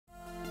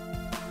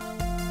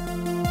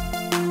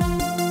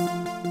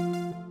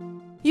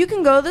You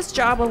can go this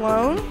job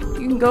alone,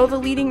 you can go the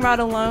leading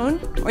route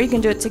alone, or you can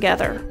do it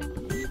together.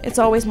 It's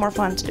always more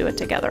fun to do it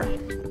together.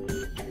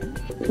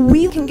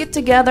 We can get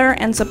together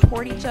and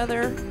support each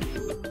other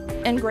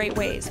in great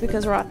ways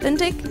because we're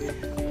authentic,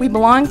 we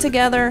belong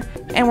together,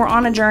 and we're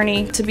on a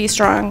journey to be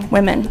strong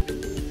women.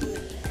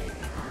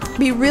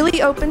 Be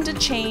really open to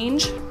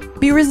change,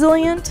 be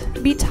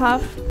resilient, be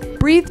tough,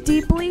 breathe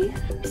deeply.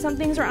 Some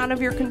things are out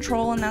of your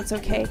control and that's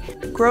okay.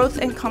 Growth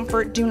and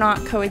comfort do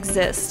not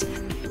coexist.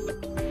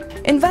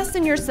 Invest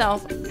in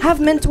yourself,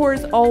 have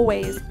mentors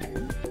always.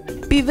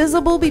 Be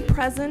visible, be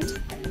present,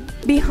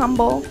 be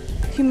humble.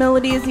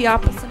 Humility is the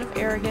opposite of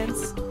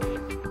arrogance.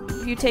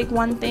 If you take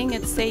one thing,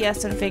 it's say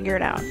yes and figure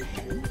it out.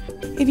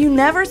 If you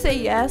never say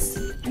yes,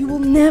 you will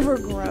never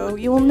grow,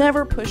 you will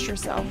never push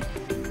yourself.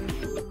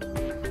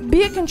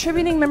 Be a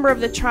contributing member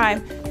of the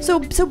tribe. So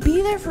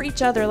be there for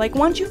each other. Like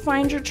once you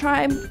find your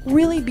tribe,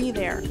 really be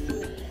there.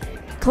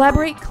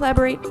 Collaborate,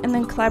 and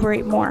then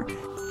collaborate more.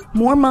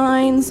 More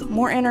minds,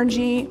 more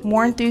energy,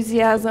 more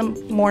enthusiasm,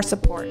 more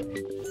support.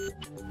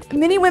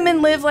 Many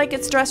women live like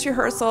it's dress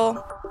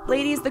rehearsal.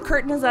 Ladies, the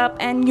curtain is up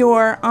and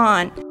you're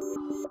on.